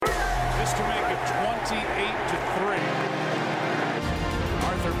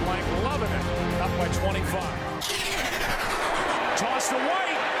25. Toss to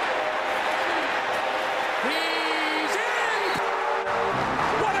White. He's in!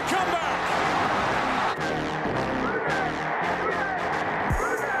 What a comeback!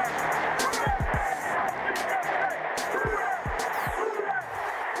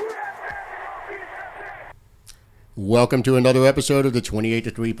 Welcome to another episode of the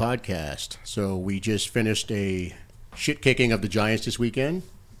 28-3 podcast. So we just finished a shit kicking of the Giants this weekend.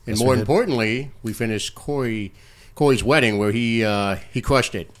 And more importantly, we finished Corey's wedding where he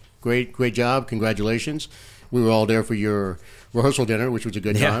crushed it. Great job. Congratulations. We were all there for your rehearsal dinner, which was a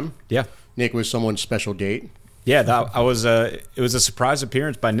good time. Yeah. Nick was someone's special date. Yeah, it was a surprise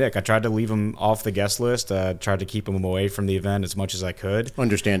appearance by Nick. I tried to leave him off the guest list, tried to keep him away from the event as much as I could.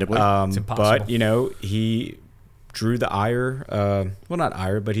 Understandably. It's impossible. But, he drew the ire. Well, not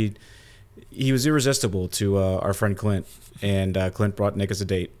ire, but he was irresistible to our friend Clint. And Clint brought Nick as a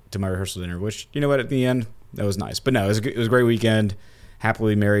date to my rehearsal dinner, which, at the end, that was nice. But no, it was a great weekend.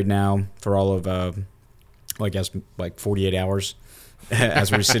 Happily married now for all of, I guess, like 48 hours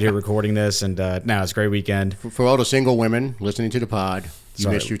as we sit here recording this. And now it's a great weekend. For all the single women listening to the pod, you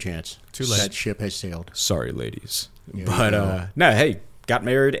missed your chance. Too late. That ship has sailed. Sorry, ladies. Yeah, But, no, hey, got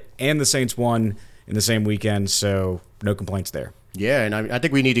married and the Saints won in the same weekend, so no complaints there. Yeah, and I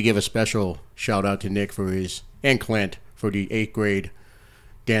think we need to give a special shout-out to Nick and Clint for the 8th grade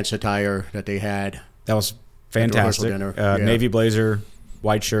dance attire that they had. That was fantastic. Navy blazer,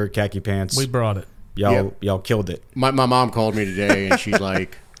 white shirt, khaki pants. We brought it. Y'all killed it. My mom called me today, and she's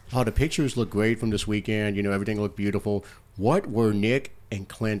like, oh, the pictures look great from this weekend. Everything looked beautiful. What were Nick and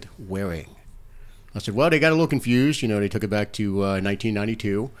Clint wearing? I said, well, they got a little confused. They took it back to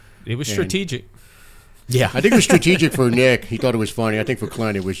 1992. It was strategic. Yeah. I think it was strategic for Nick. He thought it was funny. I think for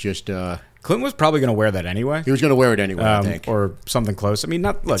Clint, it was just... Clint was probably going to wear that anyway. He was going to wear it anyway, I think. Or something close. I mean,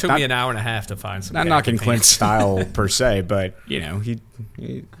 It took me an hour and a half to find some. Not knocking Clint's style per se, but, he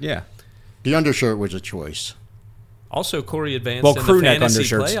The undershirt was a choice. Also, Corey advanced in crew the neck fantasy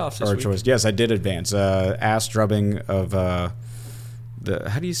undershirts playoffs this are a week. choice. Yes, I did advance. Ass Drubbing of the...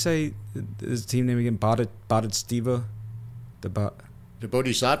 How do you say his team name again? Bodhisattva? The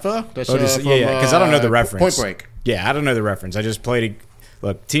Bodhisattva? That's because I don't know the reference. Point Break. Yeah, I don't know the reference. I just played.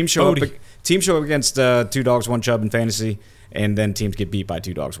 Look, teams show up against 2 dogs, 1 chub in fantasy, and then teams get beat by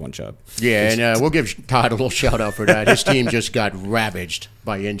 2 dogs, 1 chub. Yeah, and we'll give Todd a little shout out for that. His team just got ravaged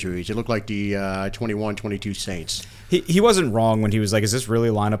by injuries. It looked like the 21-22 Saints. He wasn't wrong when he was like, "Is this really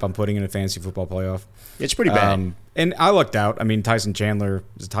a lineup I'm putting in a fantasy football playoff?" It's pretty bad. And I lucked out. I mean, Tyson Chandler,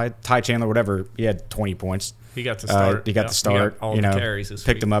 Ty Chandler, whatever. He had 20 points. He got the start. He got the start. He got all the carries this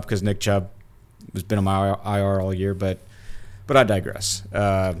picked week. him up because Nick Chubb has been on my IR all year. But I digress.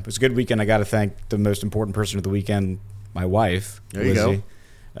 It was a good weekend. I got to thank the most important person of the weekend, my wife. There you Lizzie.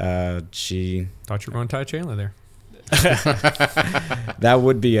 go. She Thought you were going Ty Chandler there. that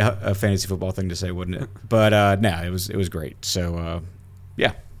would be a fantasy football thing to say, wouldn't it? But no, it was great. So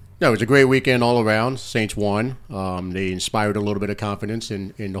yeah. No, it was a great weekend all around. Saints won. They inspired a little bit of confidence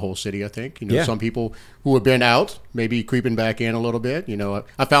in the whole city, I think. Some people who have been out maybe creeping back in a little bit.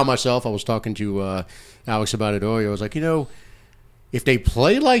 I found myself, I was talking to Alex about it earlier. I was like, if they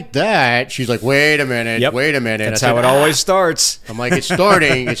play like that, she's like, wait a minute. That's how it always starts. I'm like, it's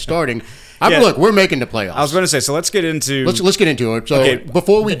starting. Look, we're making the playoffs. I was going to say, so let's get into let's get into it. So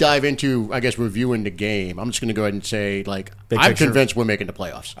before we dive into, I guess, reviewing the game, I'm just going to go ahead and say, I'm convinced we're making the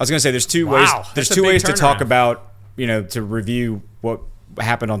playoffs. I was going to say, there's two ways. There's two ways to talk about, to review what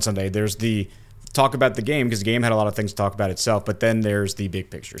happened on Sunday. There's the talk about the game because the game had a lot of things to talk about itself, but then there's the big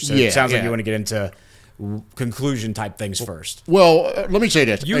picture. So it sounds like you want to get into conclusion type things first. Well, let me say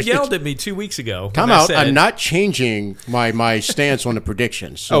this. You yelled at me 2 weeks ago. Time out. I'm not changing my stance on the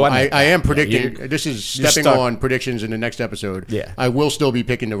predictions. So I am predicting. This is stepping on predictions in the next episode. Yeah. I will still be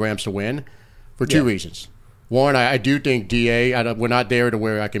picking the Rams to win for 2 reasons. One, I do think DA, we're not there to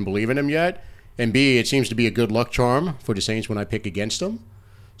where I can believe in him yet. And B, it seems to be a good luck charm for the Saints when I pick against them.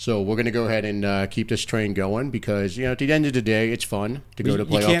 So we're going to go ahead and keep this train going because, at the end of the day, it's fun to go to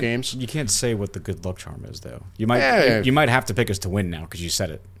playoff games. You can't say what the good luck charm is, though. You might have to pick us to win now because you said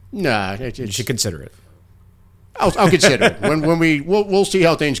it. Nah. You should consider it. I'll consider it. We'll see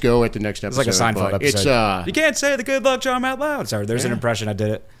how things go at the next episode. It's like a Seinfeld episode. It's you can't say the good luck charm out loud. Sorry, there's an impression. I did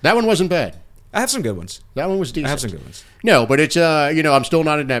it. That one wasn't bad. I have some good ones. That one was decent. I have some good ones. No, but it's I'm still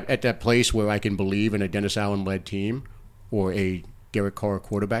not at that place where I can believe in a Dennis Allen-led team or a Derek Carr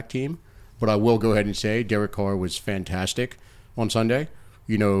quarterback team. But I will go ahead and say Derek Carr was fantastic on Sunday.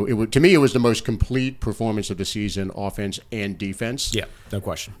 To me, it was the most complete performance of the season, offense and defense. Yeah, no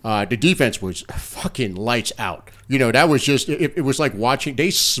question. The defense was fucking lights out. That was just, it was like watching,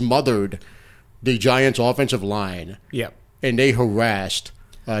 they smothered the Giants' offensive line. Yeah. And they harassed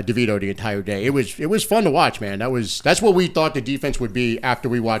Devito the entire day. It was fun to watch, man. That's what we thought the defense would be after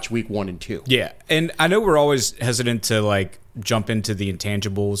we watched week 1 and 2. Yeah, and I know we're always hesitant to like jump into the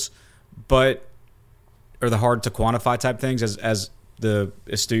intangibles, or the hard to quantify type things as the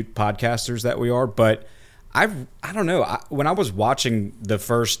astute podcasters that we are. But I don't know. When I was watching the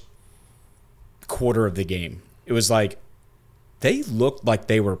first quarter of the game, it was like they looked like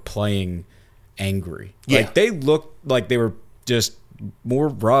they were playing angry. Yeah. Like they looked like they were just more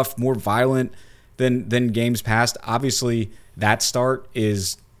rough, more violent than games past. Obviously, that start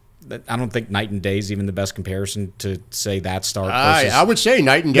is, I don't think night and day is even the best comparison to say that start. Versus, I would say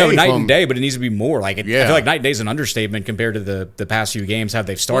night and day. No, night and day, but it needs to be more. Like I Yeah. feel like night and day is an understatement compared to the past few games how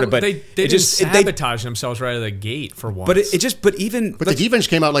they've started. Well, but they didn't sabotage themselves right out of the gate for once. But even But the defense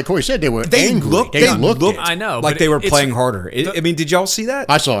came out like Corey said. They were they angry. looked They looked it. I know, like but they were it's- playing harder. I mean, did y'all see that?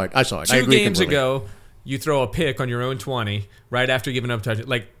 I saw it. I 2 agree games completely. ago, you throw a pick on your own 20 right after giving up a touchdown.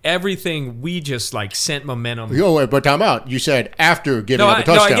 Like everything, we just like sent momentum. Yo, but time out. You said after giving No, up a I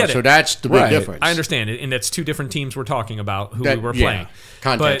touchdown, get it. so that's the big Right. difference. I understand it, and that's 2 different teams we're talking about who That- we were yeah, playing.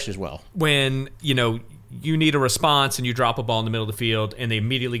 context But as well. When you need a response and you drop a ball in the middle of the field and they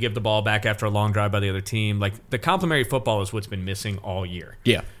immediately give the ball back after a long drive by the other team, like the complementary football is what's been missing all year.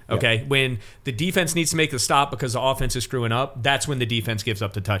 Yeah. Okay. When the defense needs to make the stop because the offense is screwing up, that's when the defense gives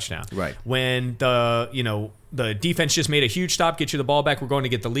up the touchdown. Right. When the defense just made a huge stop, get you the ball back, we're going to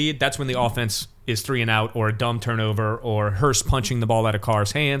get the lead. That's when the offense is 3 and out, or a dumb turnover, or Hurst punching the ball out of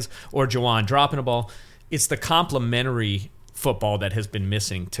Carr's hands, or Jawan dropping a ball. It's the complementary football that has been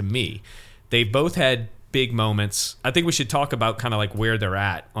missing to me. They've both had big moments. I think we should talk about kind of like where they're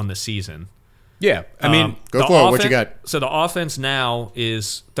at on the season. Yeah. I mean, Go the for it. What you offen- got? So the offense now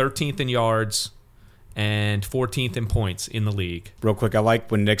is 13th in yards and 14th in points in the league. real quick, I like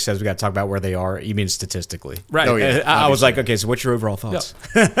when Nick says we got to talk about where they are. You mean statistically? Right. Oh, yeah. I was like, okay, so what's your overall thoughts?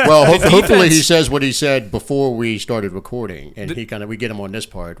 Well, hopefully defense- he says what he said before we started recording, and we get him on this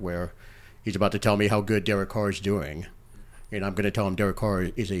part where he's about to tell me how good Derek Carr is doing, and I'm going to tell him Derek Carr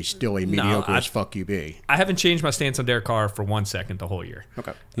is still a mediocre as fuck QB. I haven't changed my stance on Derek Carr for 1 second the whole year.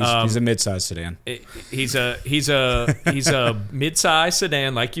 Okay. He's a mid-sized sedan. He's a mid-sized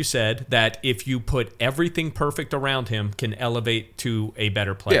sedan, like you said, that if you put everything perfect around him, can elevate to a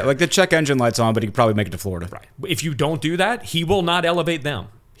better player. Yeah, like the check engine light's on, but he could probably make it to Florida. Right. If you don't do that, he will not elevate them.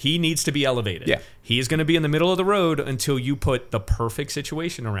 He needs to be elevated. Yeah. He is going to be in the middle of the road until you put the perfect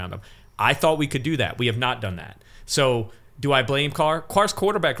situation around him. I thought we could do that. We have not done that. So do I blame Carr? Carr's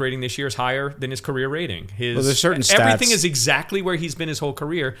quarterback rating this year is higher than his career rating. There's certain stats. Everything is exactly where he's been his whole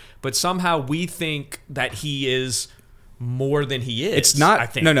career, but somehow we think that he is more than he is. It's not. I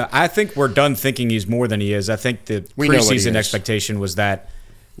think. No. I think we're done thinking he's more than he is. I think the We know what he preseason is. expectation was that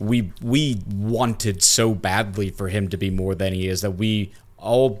we wanted so badly for him to be more than he is that we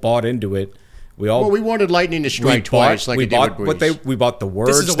all bought into it. We wanted lightning to strike twice, like we it did with bought Breeze. we bought the is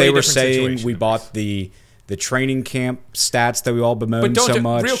words a way they were different saying. situation We than bought the training camp stats that we all bemoaned But don't so you,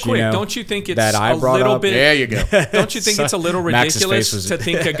 much. real quick, you know, don't you think it's that I a brought little up. bit? There you go. Don't you think it's a little Max's ridiculous face was- to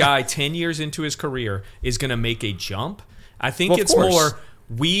think a guy 10 years into his career is going to make a jump? I think Well, of it's course. more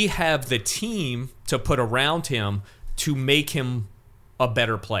we have the team to put around him to make him a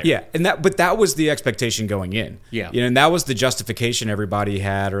better player. Yeah, but that was the expectation going in. Yeah. And that was the justification everybody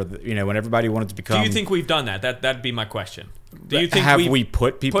had, or when everybody wanted to become. Do you think we've done that? That'd be my question. Do you think have we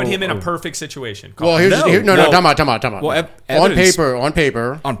put people him in a or- perfect situation? Well, time out. Well, on evidence- paper, on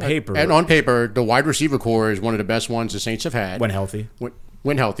paper, and on paper, the wide receiver core is one of the best ones the Saints have had when healthy.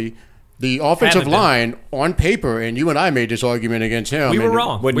 When healthy. The offensive Haven't been. line, on paper, and you and I made this argument against him. We were and-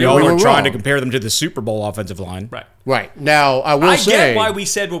 wrong. When We y'all were were trying to wrong. compare them to the Super Bowl offensive line, right. Right. Now, I will I say... get why we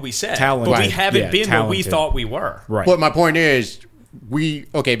said what we said, Talented. but we Right. haven't Yeah, been what we talented. thought we were. right? But my point is,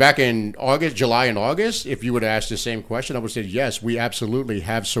 back in July and August, if you would have asked the same question, I would say, yes, we absolutely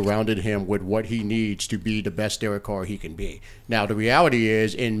have surrounded him with what he needs to be the best Derek Carr he can be. Now, the reality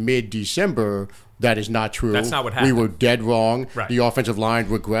is, in mid-December, that is not true. That's not what We happened. were dead wrong. Right. The offensive line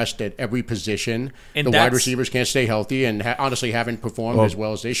regressed at every position. And the wide that's- receivers can't stay healthy and honestly haven't performed as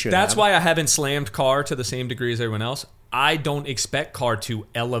well as they should That's have. why I haven't slammed Carr to the same degree as everyone else. I don't expect Carr to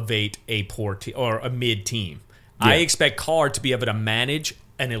elevate a poor team or a mid team. I expect Carr to be able to manage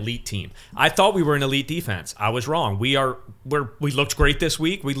an elite team. I thought we were an elite defense. I was wrong. We looked great this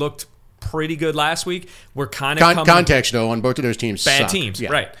week. We looked pretty good last week. We're kind of Context, though, on both of those teams bad suck. teams,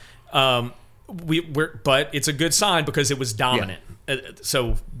 Yeah. right? But it's a good sign because it was dominant.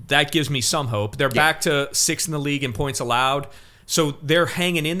 So that gives me some hope. They're back to 6th in the league in points allowed. So they're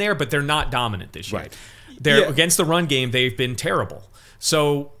hanging in there, but they're not dominant this year. Right. They're against the run game. They've been terrible.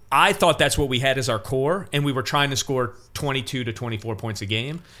 So I thought that's what we had as our core, and we were trying to score 22 to 24 points a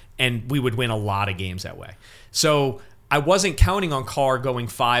game, and we would win a lot of games that way. So I wasn't counting on Carr going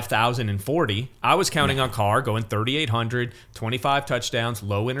 5,040. I was counting on Carr going 3,800, 25 touchdowns,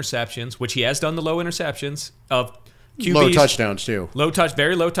 low interceptions, which he has done the low interceptions of QBs. Low touchdowns, too.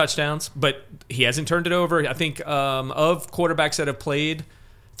 Very low touchdowns, but he hasn't turned it over. I think of quarterbacks that have played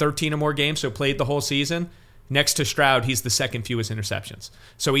 13 or more games, so played the whole season, next to Stroud, he's the second fewest interceptions.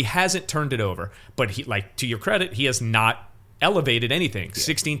 So he hasn't turned it over. But he, like, to your credit, he has not elevated anything. Yeah.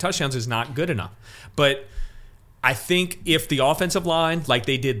 16 touchdowns is not good enough. But I think if the offensive line, like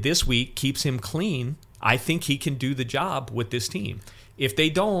they did this week, keeps him clean, I think he can do the job with this team. If they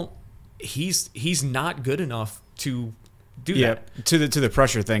don't, he's not good enough to do that. To the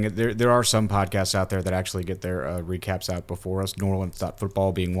pressure thing, there are some podcasts out there that actually get their recaps out before us, New Orleans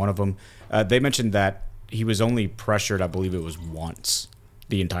Football being one of them. They mentioned that he was only pressured, I believe it was once,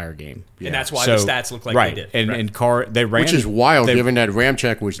 the entire game. Yeah. And that's why the stats look like they did. And Carr, they ran. Which is wild, given that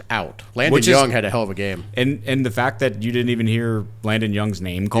Ramczyk was out. Landon Young had a hell of a game. And the fact that you didn't even hear Landon Young's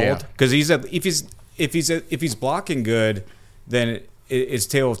name called. Because if he's blocking good, then it's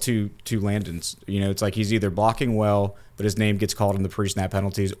tale of two Landons. You know, it's like he's either blocking well, but his name gets called in the pre-snap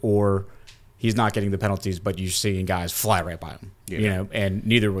penalties, or he's not getting the penalties, but you're seeing guys fly right by him. Yeah. You know, and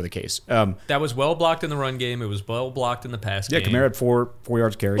neither were the case. That was well blocked in the run game. It was well blocked in the pass game. Yeah, Kamara had 4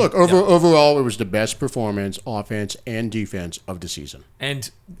 yards carried. Look, overall, it was the best performance, offense and defense of the season. And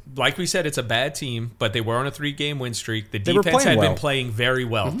like we said, it's a bad team, but they were on a 3-game win streak. The defense had been playing very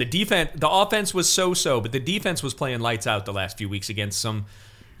well. Mm-hmm. The offense was so-so, but the defense was playing lights out the last few weeks against some,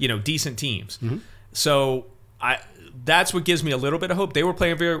 decent teams. Mm-hmm. So that's what gives me a little bit of hope. They were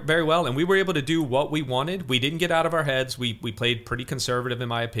playing very, very well, and we were able to do what we wanted. We didn't get out of our heads. We played pretty conservative, in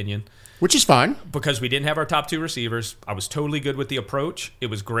my opinion. Which is fine. Because we didn't have our top 2 receivers. I was totally good with the approach. It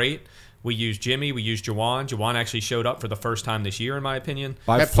was great. We used Jimmy. We used Juwan. Juwan actually showed up for the first time this year, in my opinion.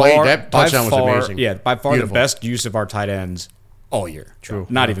 That touchdown was amazing. Yeah, by far Beautiful. The best use of our tight ends all year. True.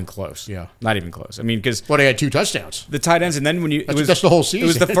 Not even close. Yeah. Not even close. I mean, because... Well, they had 2 touchdowns. The tight ends, and then when that's the whole season. It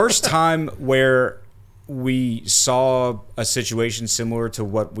was the first time where we saw a situation similar to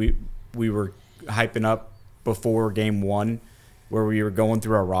what we were hyping up before game 1, where we were going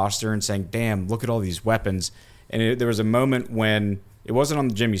through our roster and saying, damn, look at all these weapons. And there was a moment when, it wasn't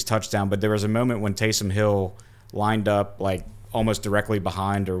on Jimmy's touchdown, but there was a moment when Taysom Hill lined up like almost directly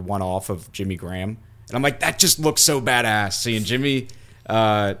behind or one off of Jimmy Graham. And I'm like, that just looks so badass, seeing Jimmy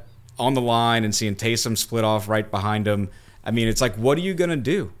on the line and seeing Taysom split off right behind him. I mean, it's like, what are you going to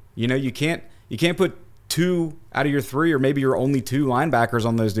do? You can't put 2 out of your 3, or maybe your only 2 linebackers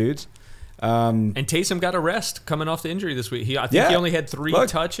on those dudes. And Taysom got a rest coming off the injury this week. I think he only had 3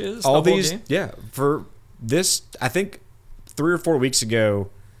 touches all the these whole game. Yeah, for this, I think 3 or 4 weeks ago,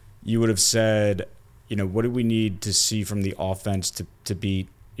 you would have said, what do we need to see from the offense to beat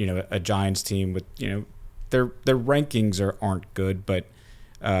a Giants team with their rankings aren't good, but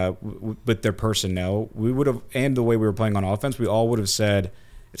with their personnel, we would have, and the way we were playing on offense, we all would have said,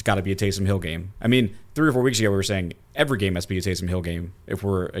 it's got to be a Taysom Hill game. I mean, 3 or 4 weeks ago, we were saying every game must be a Taysom Hill game if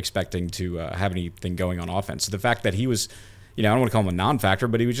we're expecting to have anything going on offense. So the fact that he was, I don't want to call him a non-factor,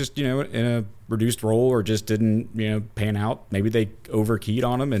 but he was just, in a reduced role or just didn't, pan out. Maybe they overkeyed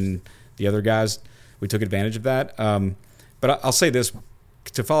on him, and the other guys, we took advantage of that. But I'll say this,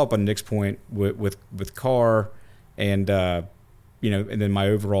 to follow up on Nick's point with Carr and, and then my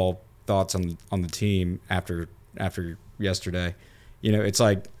overall thoughts on the team after yesterday. It's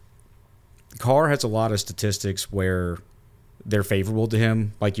like Carr has a lot of statistics where they're favorable to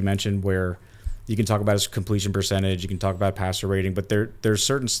him, like you mentioned, where you can talk about his completion percentage, you can talk about passer rating, but there's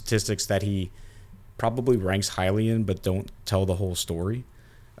certain statistics that he probably ranks highly in but don't tell the whole story.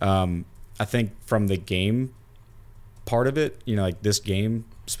 I think from the game part of it, like this game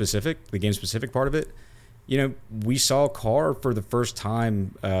specific, the game specific part of it, we saw Carr for the first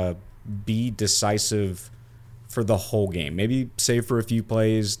time be decisive for the whole game. Maybe save for a few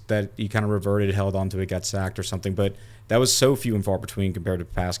plays that he kind of reverted, held onto it, got sacked or something, but that was so few and far between compared to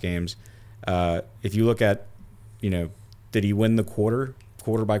past games. If you look at, did he win the quarter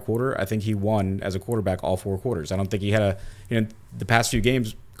by quarter? I think he won as a quarterback all 4 quarters. I don't think he had the past few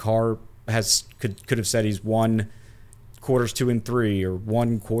games, Carr could have said he's won quarters 2 and 3 or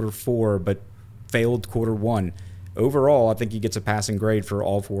won quarter 4, but failed quarter 1. Overall, I think he gets a passing grade for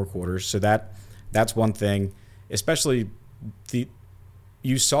all 4 quarters. So that's one thing. Especially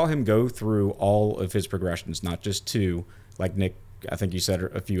you saw him go through all of his progressions, not just 2. Like Nick, I think you said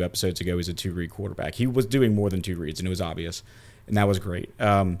a few episodes ago, he's a 2-read quarterback. He was doing more than 2 reads, and it was obvious, and that was great.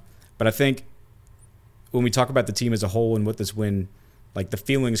 But I think when we talk about the team as a whole and what this win like the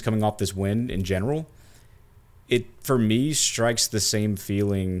feelings coming off this win in general, it for me strikes the same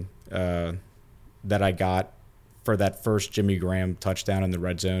feeling that I got for that first Jimmy Graham touchdown in the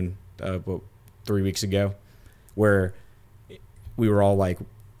red zone 3 weeks ago, where we were all like,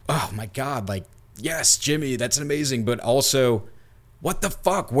 oh my God, like, yes, Jimmy, that's amazing. But also, what the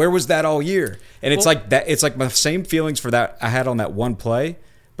fuck? Where was that all year? And it's like that. It's like my same feelings for that I had on that one play,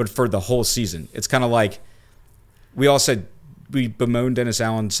 but for the whole season. It's kind of like we all said, we bemoaned Dennis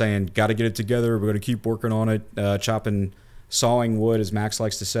Allen saying, got to get it together. We're going to keep working on it, sawing wood, as Max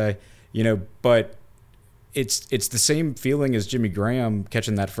likes to say. But it's the same feeling as Jimmy Graham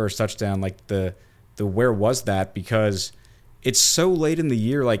catching that first touchdown. Like the where was that? Because it's so late in the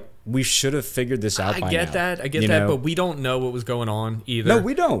year. Like we should have figured this out. I get that, but we don't know what was going on either. No,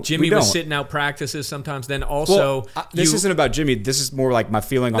 we don't. Jimmy was sitting out practices sometimes. Then also, this isn't about Jimmy. This is more like my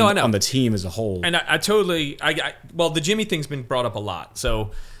feeling on the team as a whole. And I totally, well, the Jimmy thing's been brought up a lot.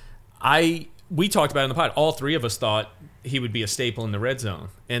 So we talked about it in the pod. All three of us thought he would be a staple in the red zone.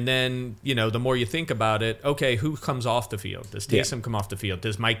 And then, the more you think about it, okay, who comes off the field? Does Taysom come off the field?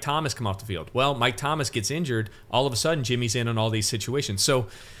 Does Mike Thomas come off the field? Well, Mike Thomas gets injured. All of a sudden, Jimmy's in on all these situations. So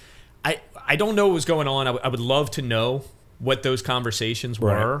I don't know what was going on. I would love to know what those conversations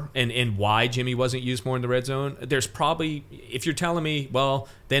were and why Jimmy wasn't used more in the red zone. There's probably, if you're telling me, well,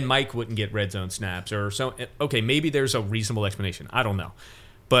 then Mike wouldn't get red zone snaps or so. Okay, maybe there's a reasonable explanation. I don't know.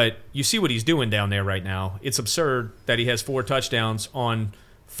 But you see what he's doing down there right now. It's absurd that he has 4 touchdowns on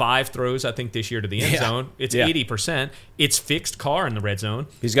 5 throws, I think, this year to the end zone. It's 80%. It's fixed car in the red zone.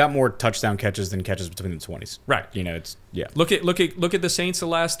 He's got more touchdown catches than catches between the 20s. Right. Look at the Saints the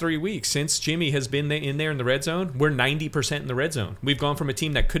last 3 weeks. Since Jimmy has been in there in the red zone, we're 90% in the red zone. We've gone from a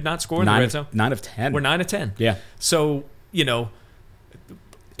team that could not score in the red zone. 9 of 10. We're 9 of 10. Yeah. So,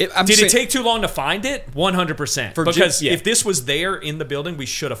 did it take too long to find it? 100%. Because if this was there in the building, we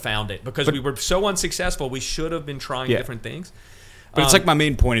should have found it. Because we were so unsuccessful, we should have been trying different things. But it's like my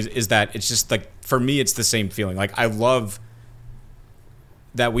main point is that it's just like, for me, it's the same feeling. Like, I love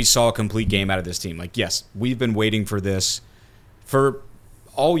that we saw a complete game out of this team. Like, yes, we've been waiting for this for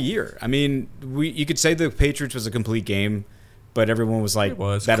all year. I mean, you could say the Patriots was a complete game, but everyone was like,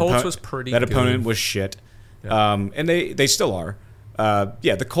 that Colts was pretty that good. Opponent was shit. Yeah. And they still are.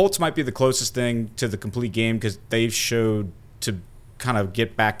 The Colts might be the closest thing to the complete game because they showed to kind of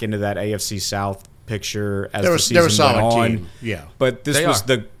get back into that AFC South picture as the season went on. Team. Yeah, but this was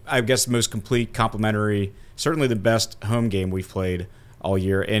I guess, the most complete, complimentary, certainly the best home game we've played all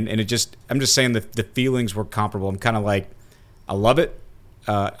year. And I'm just saying that the feelings were comparable. I'm kind of like, I love it.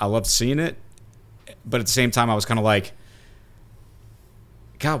 I love seeing it. But at the same time, I was kind of like,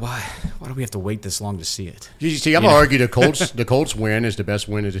 God, why do we have to wait this long to see it? You see, I'm going to argue the Colts win is the best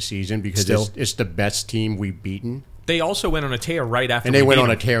win of the season because it's the best team we've beaten. They also went on a tear right after and we they went beat on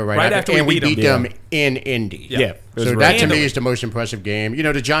them. a tear right after and we beat them in Indy. Yeah. So that to me is the most impressive game.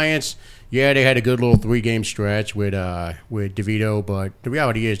 The Giants, they had a good little 3-game stretch with DeVito, but the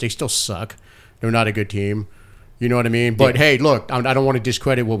reality is they still suck. They're not a good team. You know what I mean? But hey, look, I don't want to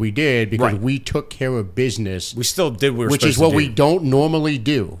discredit what we did because we took care of business. We still did what we were which is what we don't normally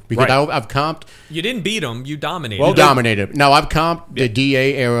do. Because I've comped. You didn't beat them. You dominated. You dominated. Now, I've comped the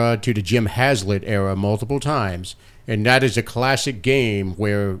DA era to the Jim Haslett era multiple times. And that is a classic game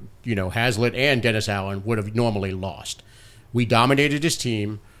where, Haslett and Dennis Allen would have normally lost. We dominated this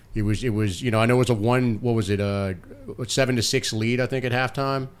team. It was I know it was a 7-6 lead, I think, at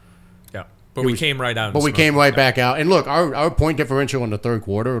halftime. Yeah. But we came right out. But we came right back out. And look, our point differential in the third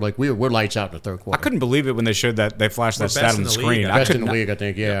quarter, like we're lights out in the third quarter. I couldn't believe it when they showed that, they flashed that stat on the screen. Best in the league, I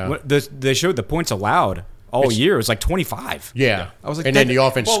think, yeah. They showed the points allowed all year. It was like 25. Yeah. I was like, and then the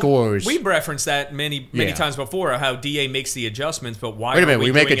offense scores. We've referenced that many times before, how DA makes the adjustments, but why Wait a minute,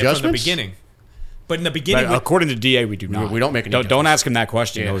 we make doing adjustments? it from the beginning? But in the beginning... But according to DA, we do not. We don't make any Don't ask him that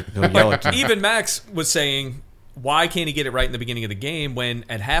question. Yeah. He'll yell at you. Even Max was saying, why can't he get it right in the beginning of the game when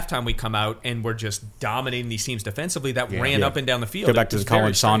at halftime we come out and we're just dominating these teams defensively that ran up and down the field? Go back to the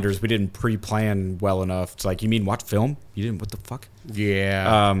Colin Saunders. We didn't pre-plan well enough. It's like, you mean watch film? You didn't? What the fuck?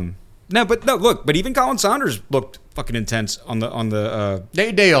 Yeah. Look, but even Colin Saunders looked fucking intense on the.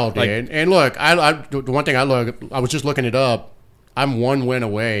 They all did. And look, the one thing I was just looking it up. I'm 1 win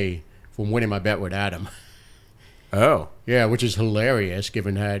away from winning my bet with Adam. Oh. Yeah, which is hilarious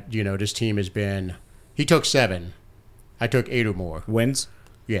given that, this team has been... He took 7. I took 8 or more. Wins?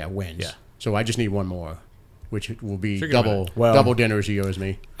 Yeah, wins. Yeah. So I just need 1 more, which will be Figure double dinners he owes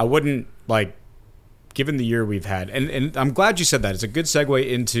me. I wouldn't, given the year we've had, and I'm glad you said that. It's a good segue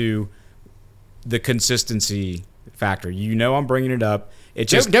into the consistency factor. I'm bringing it up. It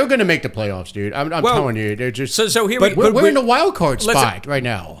just they're going to make the playoffs, dude. I'm telling you, they're just. So here we're in the wild card spot right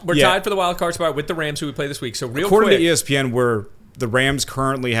now. We're tied for the wild card spot with the Rams, who we play this week. So according to ESPN, where the Rams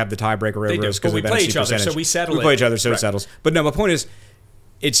currently have the tiebreaker over us because we play each other, so we settle. We play each other, so it settles. But no, my point is,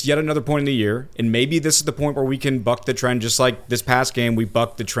 it's yet another point in the year, and maybe this is the point where we can buck the trend, just like this past game, we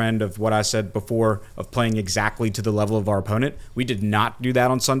bucked the trend of what I said before of playing exactly to the level of our opponent. We did not do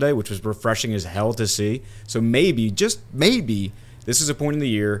that on Sunday, which was refreshing as hell to see. So maybe, just maybe, this is a point in the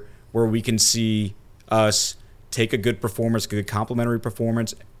year where we can see us take a good performance, a good complimentary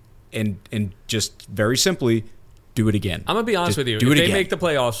performance, and just very simply do it again. I'm going to be honest with you. If they make the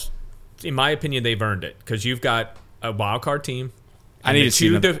playoffs, in my opinion, they've earned it because you've got a wild card team. I need to see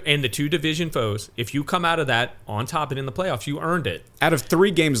them. And the two division foes. If you come out of that on top and in the playoffs, you earned it. Out of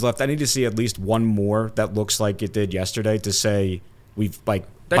 3 games left, I need to see at least one more that looks like it did yesterday to say we've like.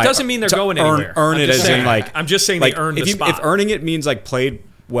 That doesn't mean they're going anywhere. Earn it as in like. I'm just saying they earned the spot. If earning it means like played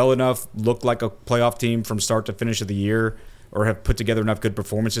well enough, looked like a playoff team from start to finish of the year, or have put together enough good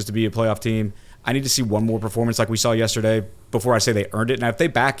performances to be a playoff team, I need to see one more performance like we saw yesterday before I say they earned it. Now, if they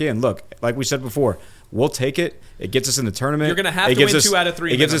back in, look, like we said before, we'll take it. It gets us in the tournament. You're going to have to win 2 out of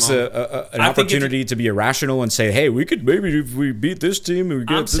 3. It gives us an opportunity to be irrational and say, hey, we could maybe if we beat this team.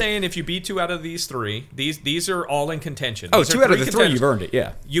 I'm saying if you beat 2 out of these 3, these are all in contention. These 2 out of the 3, you've earned it,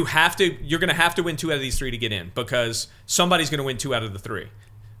 yeah. You're going to have to win 2 out of these 3 to get in because somebody's going to win 2 out of the 3.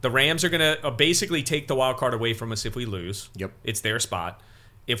 The Rams are going to basically take the wild card away from us if we lose. Yep. It's their spot.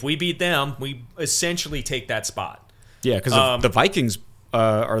 If we beat them, we essentially take that spot. Yeah, because the Vikings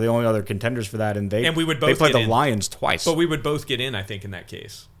are the only other contenders for that, and we would both play get the in. Lions twice. But we would both get in, I think, in that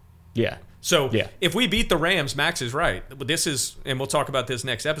case. Yeah. So if we beat the Rams, Max is right. This is, and we'll talk about this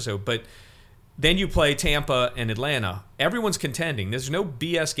next episode, but then you play Tampa and Atlanta. Everyone's contending. There's no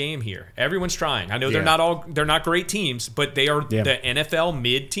BS game here. Everyone's trying. I know they're not great teams, but they are the NFL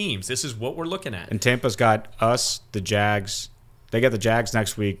mid teams. This is what we're looking at. And Tampa's got us, the Jags. They got the Jags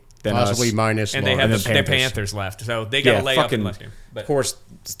next week. Then possibly us, minus, and they have the Panthers left, so they got to lay up in the last game. Of course,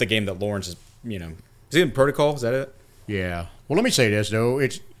 it's the game that Lawrence is. Is he in protocol? Is that it? Yeah. Well, let me say this though.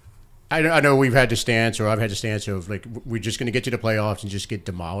 I know we've had the stance, or I've had the stance of like we're just going to get to the playoffs and just get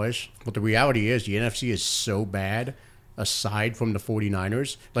demolished. But the reality is, the NFC is so bad. Aside from the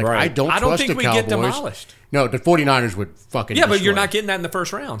 49ers, like I don't trust the Cowboys. Get demolished. No, the 49ers would fucking but you're not getting that in the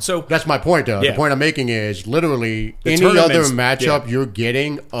first round. So that's my point, though. The point I'm making is literally any other matchup you're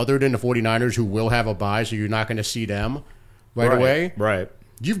getting other than the 49ers, who will have a bye, so you're not going to see them right away. Right.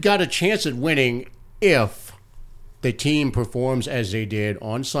 You've got a chance at winning if the team performs as they did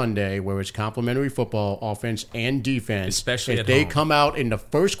on Sunday, where it's complementary football, offense and defense. Especially if they come out in the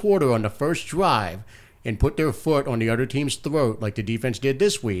first quarter on the first drive and put their foot on the other team's throat like the defense did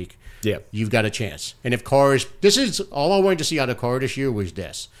this week, you've got a chance. And if Carr this is all I wanted to see out of Carr this year was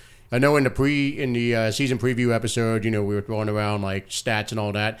this. I know in the season preview episode, we were throwing around like stats and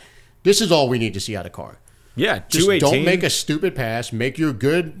all that. This is all we need to see out of Carr. Yeah, just don't make a stupid pass. Make your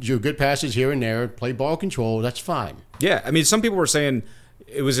good passes here and there. Play ball control. That's fine. Yeah, I mean, some people were saying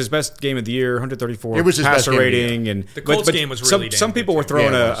it was his best game of the year, 134 it was his passer best rating, and the Colts game was really some people were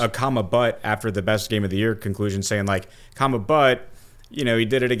throwing a comma but after the best game of the year conclusion, saying like comma but he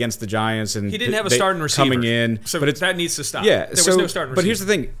did it against the Giants and he didn't have a starting receiver coming in, so but that needs to stop. Yeah, there was no starting receiver. But here's the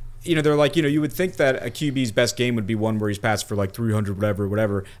thing. They're like, you would think that a QB's best game would be one where he's passed for like 300,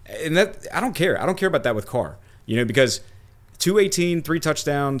 whatever. And that I don't care. I don't care about that with Carr. Because 218, 3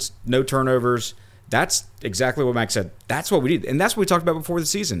 touchdowns, no turnovers. That's exactly what Max said. That's what we need. And that's what we talked about before the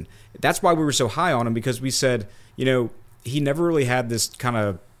season. That's why we were so high on him, because we said, he never really had this kind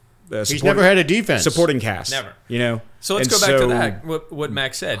of he's never had a defense. Supporting cast. Never. So let's go back to that, what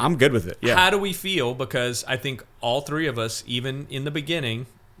Max said. I'm good with it. Yeah. How do we feel? Because I think all 3 of us, even in the beginning,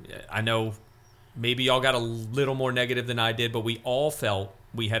 I know maybe y'all got a little more negative than I did, but we all felt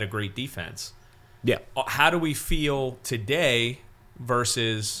we had a great defense. Yeah. How do we feel today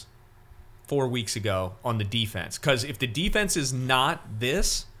versus 4 weeks ago on the defense? Because if the defense is not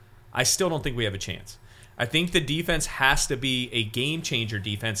this, I still don't think we have a chance. I think the defense has to be a game-changer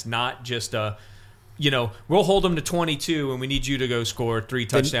defense, not just we'll hold them to 22 and we need you to go score 3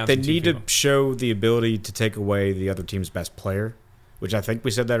 touchdowns. They need to show the ability to take away the other team's best player, which I think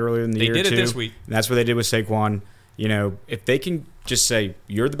we said that earlier in the year, too. They did it this week. And that's what they did with Saquon. If they can just say,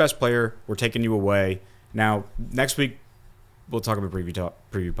 you're the best player, we're taking you away. Now, next week, we'll talk about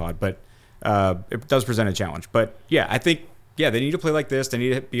preview pod, but it does present a challenge. But, yeah, I think, Yeah, they need to play like this. They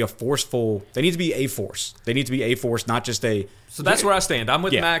need to be a forceful. They need to be a force. They need to be a force, not just a. So that's where I stand. I'm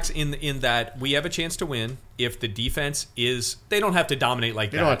with Max in that we have a chance to win if the defense is. They don't have to dominate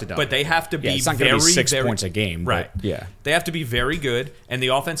like that. They don't have to dominate. But they have to be it's not very, going to be 6 very, points a game. Right. Yeah. They have to be very good, and the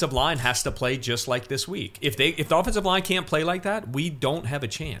offensive line has to play just like this week. If the offensive line can't play like that, we don't have a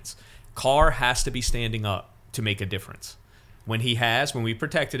chance. Carr has to be standing up to make a difference. When we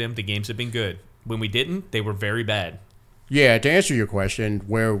protected him, the games have been good. When we didn't, they were very bad. Yeah, to answer your question,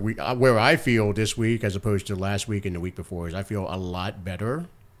 where I feel this week as opposed to last week and the week before is I feel a lot better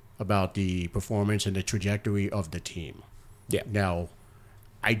about the performance and the trajectory of the team. Yeah. Now,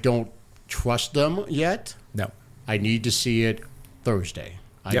 I don't trust them yet. No. I need to see it Thursday.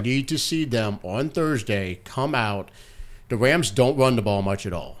 I need to see them on Thursday come out. The Rams don't run the ball much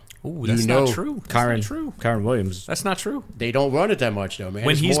at all. Ooh, that's not true. That's not true. Kyron Williams. That's not true. They don't run it that much, though, man.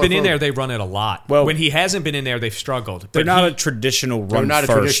 When he's been in there, they run it a lot. Well, when he hasn't been in there, they've struggled. They're not a traditional run. They're not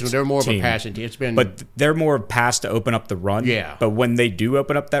first a traditional. They're more team. of a passing team. But they're more pass to open up the run. Yeah. But when they do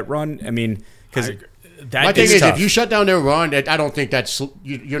open up that run, I mean, because my thing is, tough. if you shut down their run, I don't think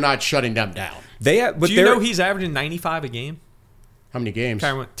you're not shutting them down. Do you know he's averaging 95 a game? How many games?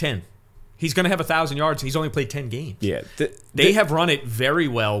 10. He's going to have 1,000 yards. He's only played 10 games. Yeah, they have run it very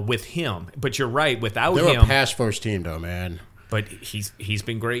well with him. But you're right, without him, they're a pass first team, though, man. But he's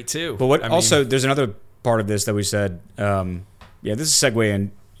been great too. But there's another part of this that we said. This is a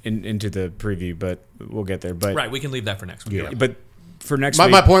segue into the preview, but we'll get there. But right, we can leave that for next week. Yeah. But for next week,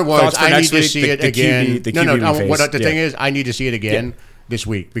 my point was thoughts for I need next to week, see it again. The thing is, I need to see it again this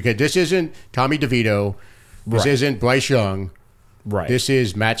week because this isn't Tommy DeVito. This isn't Bryce Young. Right. This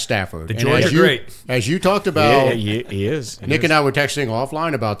is Matt Stafford. The Georgia great. As you talked about, he is. Nick and I were texting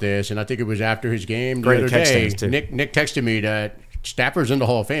offline about this, and I think it was after his game the other day. Nick texted me that Stafford's in the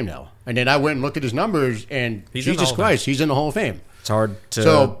Hall of Fame now. And then I went and looked at his numbers, and Jesus Christ, he's in the Hall of Fame. It's hard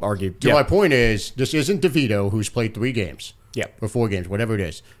to argue. My point is, this isn't DeVito, who's played 3 games. Yeah. Or 4 games, whatever it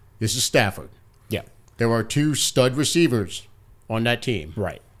is. This is Stafford. Yeah. There are 2 stud receivers on that team.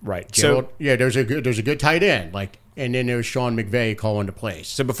 Right. Gerald, there's a good tight end, and then there's Sean McVay calling the plays.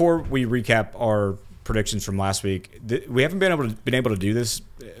 So before we recap our predictions from last week, we haven't been able to do this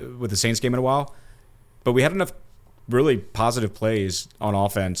with the Saints game in a while, but we had enough really positive plays on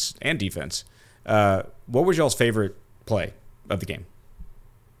offense and defense. What was y'all's favorite play of the game?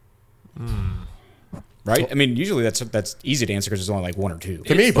 Right? I mean, usually that's easy to answer because there's only like 1 or 2.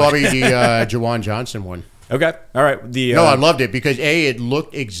 To me, probably the Jawan Johnson one. Okay. All right. I loved it because it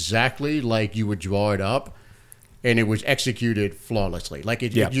looked exactly like you would draw it up, and it was executed flawlessly.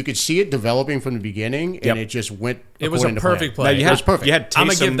 You could see it developing from the beginning, and it just went. It was a perfect play. It was perfect. You had Taysom, I'm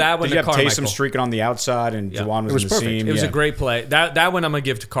gonna give that one to Carmichael. Taysom streaking on the outside, and Jawan was in the seam. It was a great play. That one I'm gonna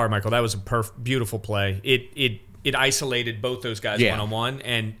give to Carmichael. That was a beautiful play. It isolated both those guys one-on-one,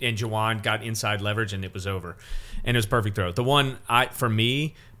 and Jawan got inside leverage, and it was over. And it was a perfect throw. The one for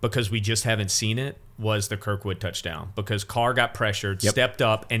me, because we just haven't seen it, was the Kirkwood touchdown. Because Carr got pressured, stepped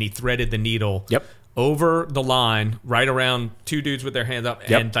up, and he threaded the needle over the line, right around 2 dudes with their hands up.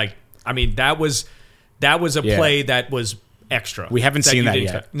 And that was a play that was extra. We haven't seen that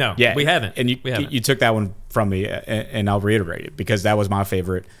yet. No, we haven't. And you took that one from me, and I'll reiterate it because that was my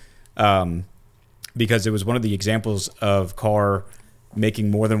favorite. Because it was one of the examples of Carr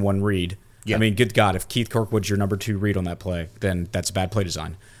making more than one read. Yeah. I mean, good God, if Keith Kirkwood's your number 2 read on that play, then that's a bad play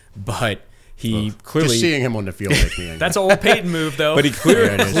design. But he clearly... Just seeing him on the field makes me angry. That's an old Peyton move, though. But he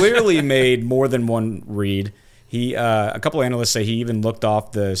clearly made more than one read. He a couple of analysts say he even looked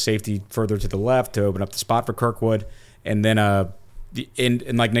off the safety further to the left to open up the spot for Kirkwood. And then,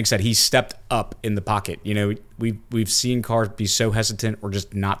 and like Nick said, he stepped up in the pocket. You know, we've seen Carr be so hestant or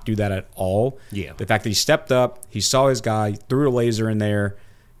just not do that at all. Yeah. The fact that he stepped up, he saw his guy, threw a laser in there.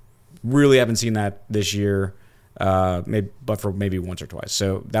 Really haven't seen that this year, but for maybe once or twice.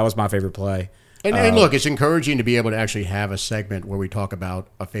 So that was my favorite play. And look, it's encouraging to be able to actually have a segment where we talk about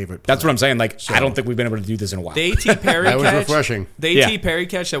a favorite play. That's what I'm saying. I don't think we've been able to do this in a while. The A.T. Perry that catch. was refreshing. The A.T. Perry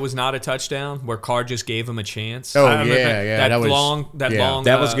catch that was not a touchdown, where Carr just gave him a chance. Oh, That long.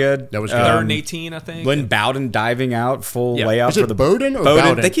 That was good. That was good. 3rd and 18, I think. Lynn Bowden diving out, full layout for the Bowden or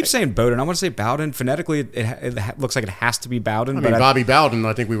Bowden? They keep saying Bowden. I want to say Bowden. Phonetically, it looks like it has to be Bowden. I mean, Bobby Bowden,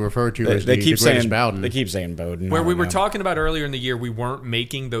 I think we refer to as the greatest Bowden. They keep saying Bowden. Where we were talking about earlier in the year, we weren't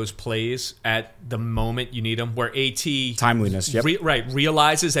making those plays at the moment you need them, where A.T. timeliness,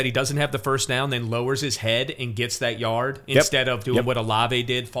 realizes that he doesn't have the first down, then lowers his head and gets that yard instead of doing what Olave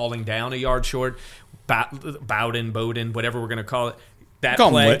did, falling down a yard short. Bowden, whatever we're going to call it. Call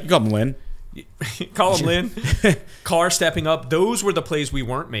him Lynn. Call him Lynn. Carr stepping up. Those were the plays we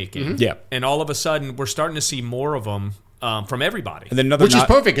weren't making. Yeah. And all of a sudden, we're starting to see more of them. from everybody. And then another Which is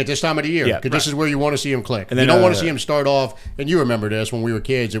perfect at this time of the year, Yeah, because this is where you want to see him click. And then, you don't want to see him start off, and you remember this when we were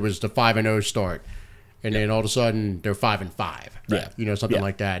kids, it was the 5-0 start. And then all of a sudden, they're 5-5. Yeah. Something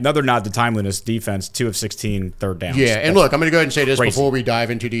like that. Another nod to timeliness defense, 2 of 16 third downs. Yeah, and look, I'm going to go ahead and say this crazy. before we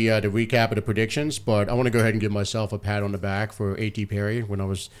dive into the recap of the predictions, but I want to go ahead and give myself a pat on the back for A.T. Perry when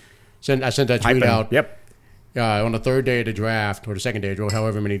I sent that tweet out. Yep. On the third day of the draft, or the second day of the draft,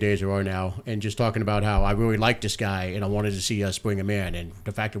 however many days there are now, and just talking about how I really like this guy and I wanted to see us bring him in, and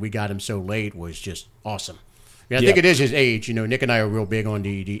the fact that we got him so late was just awesome. I think it is his age. Nick and I are real big on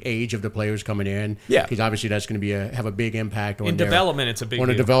the age of the players coming in. Yeah. Because obviously that's going to have a big impact on in development. It's a big on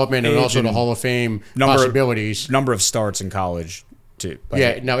the deal. development and Age also the and Hall of Fame number possibilities. Number of starts in college, too.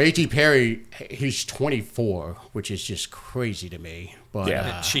 Now A.T. Perry, he's 24, which is just crazy to me. But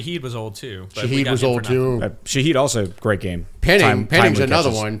Shaheed was old too. But we Shaheed got was him old for nothing. too. Shaheed also, great game. Penning's Timely another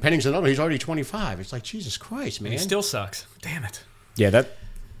catches. one. Penning's another. He's already 25. It's like, Jesus Christ, man. He still sucks. Damn it. Yeah,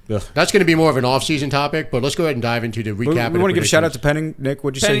 That's going to be more of an off-season topic, but let's go ahead and dive into the recap. We want to give a shout out to Penning. Nick,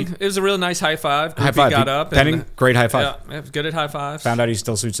 what'd you Penning, say? it was a really nice high five. High Groupie five. got up. Penning, great high five. Yeah, good at high fives. Found out he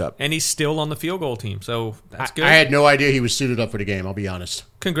still suits up. And he's still on the field goal team, so that's good. I had no idea he was suited up for the game, I'll be honest.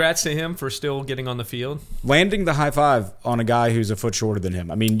 Congrats to him for still getting on the field. Landing the high five on a guy who's a foot shorter than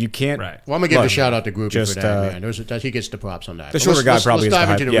him. I mean, you can't. Right. Well, I'm going to give a shout out to Groupie just, for that, man. He gets the props on that. The But shorter guy probably let's is dive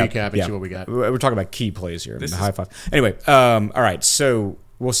the into the high, recap and see what we got. We're talking about key plays here. The high five. Anyway, all right. So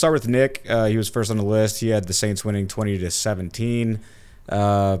we'll start with Nick. He was first on the list. He had the Saints winning 20-17.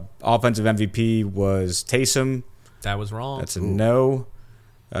 Offensive MVP was Taysom. That was wrong. That's a no.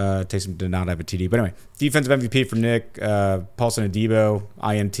 Taysom did not have a TD. But anyway, defensive MVP for Nick. Paulson Adebo,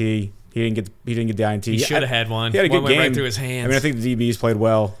 INT. He didn't get the INT. He should have had one. He had a good One went game. right through his hands. I mean, I think the DBs played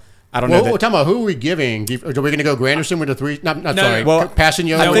well. I don't Well, know. talking about who are we giving? Are we going to go Granderson with the three? Not No, sorry. well, passing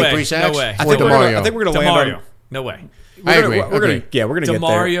you no with way, 3 sacks? no way. I Or think DeMario? we're going to land DeMario. on. No way. I agree. We're gonna get there.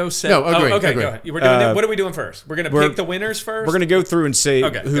 DeMario said. No, agree, okay, agree. go ahead. What are we doing first? We're going to pick the winners first? We're going to go through and say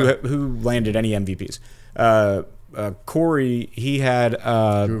Okay, who landed any MVPs. Corey, he had.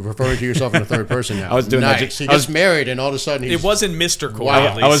 You're referring to yourself in the third person now. I was doing that nice. just- He I was- gets married, and all of a sudden he's... It wasn't Mr. Corey. Wow.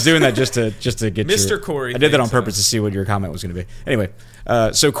 at least. I was doing that just to get Mr. your- Corey I did that on thinks so. purpose to see what your comment was going to be. Anyway,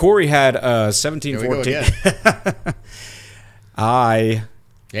 so Corey had There we go 17-14. again. I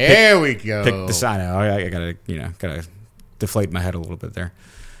There we go. picked the sign. I gotta deflate my head a little bit there.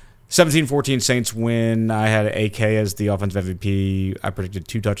 17-14 Saints win. I had AK as the offensive MVP. I predicted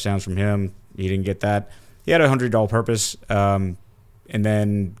 2 touchdowns from him. He didn't get that. He had a $100 purpose. And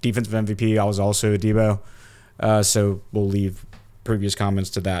then defensive MVP, I was also a Debo. So we'll leave previous comments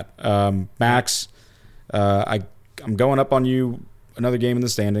to that. Max, I'm going up on you another game in the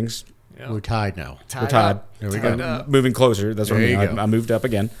standings. We're tied now. We're tied. There we go. Moving closer. That's what I There mean. you go. I moved up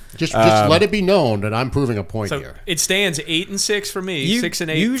again. Just let it be known that I'm proving a point So here. it stands 8-6 for me, 6-8 for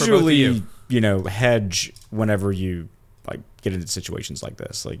both of usually, you. hedge whenever you get into situations like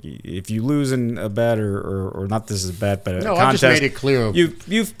this. Like if you lose in a bet or not, this is a bet, but a No, I contest, just made it clear.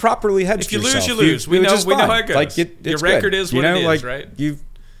 You've properly hedged. If you lose, yourself. you lose. We which know is how fine. it goes. Like Your it's record good. is what it is, like, right? You've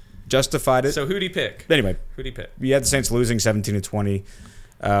justified it. So who'd he pick? Anyway, Who'd he pick? we had the Saints losing 17-20.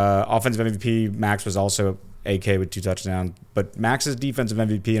 Offensive MVP Max was also AK with 2 touchdowns, but Max's defensive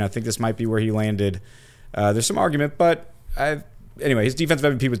MVP, and I think this might be where he landed. There's some argument, but anyway, his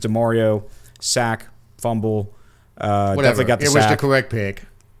defensive MVP was DeMario, sack, fumble. Whatever. Definitely got the It sack. was the correct pick.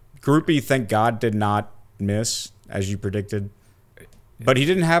 Groupie, thank God, did not miss as you predicted, but he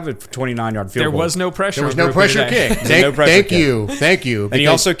didn't have a 29-yard field There goal. was no pressure. There was on no Groupie pressure today. kick. no pressure Thank kick. you. Thank you. And he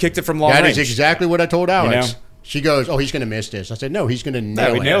because also kicked it from long That range. is exactly what I told Alex. You know? She goes, "Oh, he's going to miss this." I said, "No, he's going to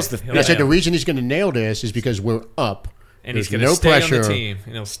nail he it." nails the- And I said, He'll "The nail reason he's going to nail this is because we're up, And he's There's going to no stay pressure. on the team.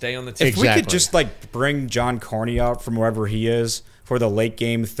 And he'll stay on the team. If we could Exactly. just bring John Carney out from wherever he is for the late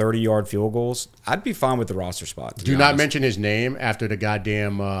game 30-yard field goals, I'd be fine with the roster spot. to Do be not honest. mention his name after the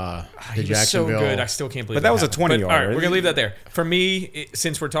goddamn the He was so Jacksonville. good. I still can't believe But that was a happened. 20-yard. All right, we're going to leave that there. For me,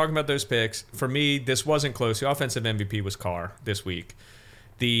 since we're talking about those picks, for me, this wasn't close. The offensive MVP was Carr this week.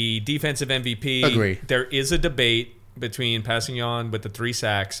 The defensive MVP, Agree. there is a debate between Passignon with the 3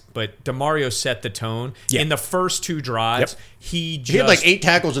 sacks, but DeMario set the tone. Yeah. In the first 2 drives, Yep. he just... He had like 8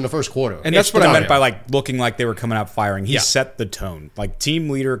 tackles in the first quarter. And that's what I meant phenomenal. by looking like they were coming out firing. He Yeah. set the tone. Like team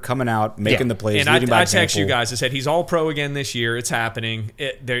leader coming out, making the plays, And leading by I text you example. guys. I said he's all pro again this year. It's happening.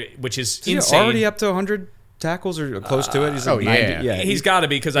 Which is Is he insane. already up to 100 tackles or close to it? He's oh, like yeah. 90. Yeah, He's got to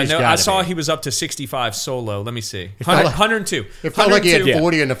be because I He's know I gotta saw be. he was up to 65 solo. Let me see, felt like- 102. It felt like he had 102.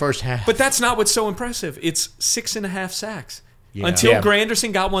 40 in the first half. But that's not what's so impressive. It's 6.5 sacks. Yeah. Until Yeah.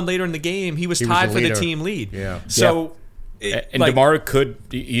 Granderson got one later in the game, he was He was tied the for the leader. team lead. Yeah. So, and DeMar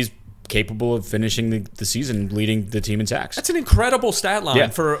he's capable of finishing the season leading the team in sacks. That's an incredible stat line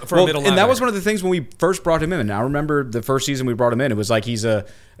for a middle linebacker. And that was one of the things when we first brought him in. And I remember the first season we brought him in, it was like he's a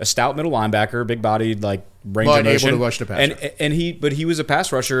stout middle linebacker, big-bodied, like range of motion. Able to rush the passer. And he was a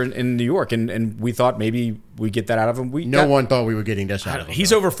pass rusher in New York, and we thought maybe we get that out of him. No one thought we were getting this out of him.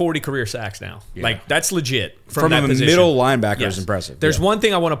 He's over 40 career sacks now. Yeah. Like, that's legit from that a position. Middle linebacker is impressive. There's one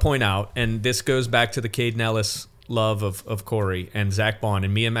thing I want to point out, and this goes back to the Caden Ellis love of Corey and Zach Bond,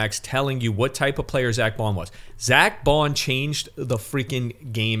 and me and Max telling you what type of player Zach Bond was. Zach Bond changed the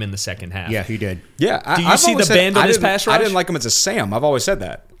freaking game in the second half. Yeah, he did. Yeah. Do you see the bend on his pass rush? I didn't like him as a Sam. I've always said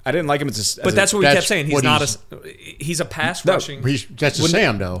that. I didn't like him as a... But that's what we kept saying. He's a pass rushing... That's a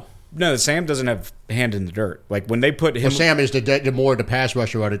Sam, though. No, Sam doesn't have hand in the dirt. Like, when they put him... Well, Sam is the more the pass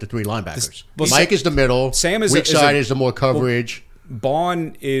rusher out of the three linebackers. Mike is the middle. Sam is weak side is the more coverage.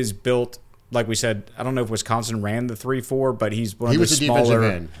 Bond is built... Like we said, I don't know if Wisconsin ran the 3-4, but he's one of the smaller. Defensive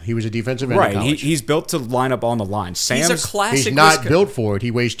end. He was a defensive end. Right. In college. He's built to line up on the line. He's a classic. He's not built for it.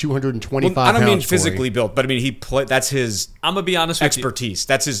 He weighs 225 pounds. I don't mean physically built, but I mean that's his. I'm gonna be honest with you. Expertise.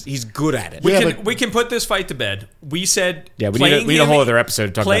 That's his. He's good at it. We can put this fight to bed. We said we need a whole other episode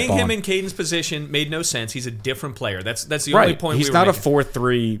to talk about playing him Bond. in Caden's position made no sense. He's a different player. That's the only point. He's not a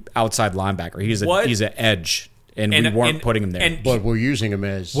 4-3 outside linebacker. He's an edge, and we weren't putting him there. But we're using him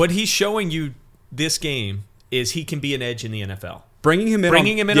as what he's showing you. This game is he can be an edge in the NFL. Bringing him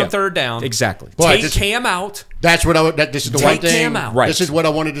in on third down. Exactly. Take Cam out. That's what this is the one thing. Cam out. Right. This is what I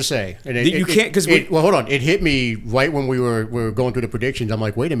wanted to say. And you can't because well, hold on. It hit me right when we were going through the predictions. I'm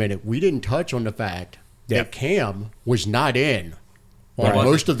like, wait a minute. We didn't touch on the fact that Cam was not in on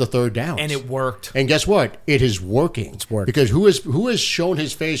most of the third downs, and it worked. And guess what? It is working. It's working because who has shown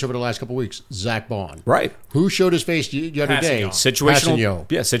his face over the last couple of weeks? Zach Bond. Right. Who showed his face the other day?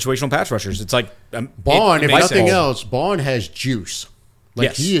 Situational pass rushers. It's like Bond. If nothing else, Bond has juice.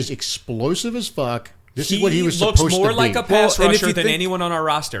 He is explosive as fuck. This is what he was supposed to be. He looks more like a pass rusher than anyone on our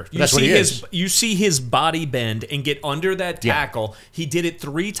roster. You that's what he is. You see his body bend and get under that tackle. Yeah. He did it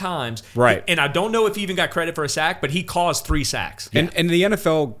 3 times. Right. And I don't know if he even got credit for a sack, but he caused 3 sacks. And the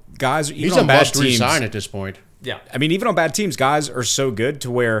NFL guys, even he's on a bad must teams, resign at this point. Yeah. I mean, even on bad teams, guys are so good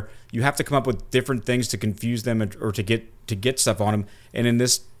to where you have to come up with different things to confuse them or to get stuff on them. And in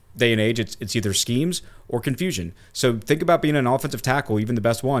this day and age, it's either schemes or confusion. So think about being an offensive tackle, even the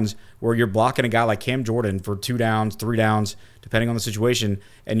best ones, where you're blocking a guy like Cam Jordan for 2 downs, 3 downs, depending on the situation,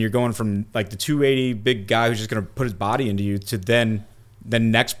 and you're going from like the 280 big guy who's just going to put his body into you to then the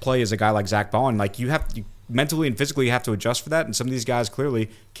next play is a guy like Zach Bond. Like you mentally and physically have to adjust for that, and some of these guys clearly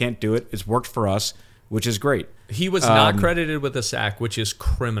can't do it. It's worked for us, which is great. He was not credited with a sack, which is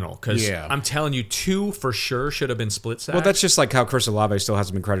criminal. Because I'm telling you, 2 for sure should have been split sacks. Well, that's just like how Chris Olave still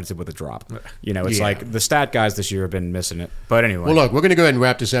hasn't been credited with a drop. It's like the stat guys this year have been missing it. But anyway. Well, look, we're going to go ahead and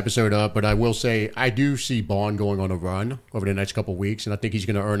wrap this episode up. But I will say I do see Bond going on a run over the next couple of weeks. And I think he's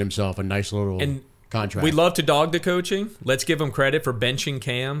going to earn himself a nice little contract. We love to dog the coaching. Let's give him credit for benching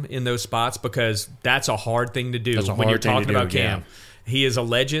Cam in those spots because that's a hard thing to do when you're talking about Cam. Yeah. He is a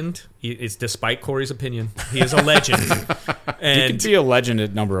legend. It's despite Corey's opinion. He is a legend. And you can be a legend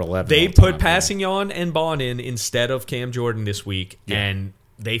at number 11. They put Passignon and Bond in instead of Cam Jordan this week, and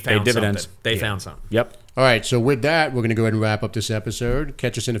they found something. They found something. Yep. All right, so with that, we're going to go ahead and wrap up this episode.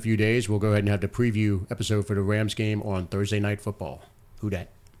 Catch us in a few days. We'll go ahead and have the preview episode for the Rams game on Thursday Night Football. Who dat?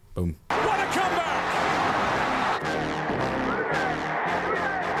 Boom. What a comeback!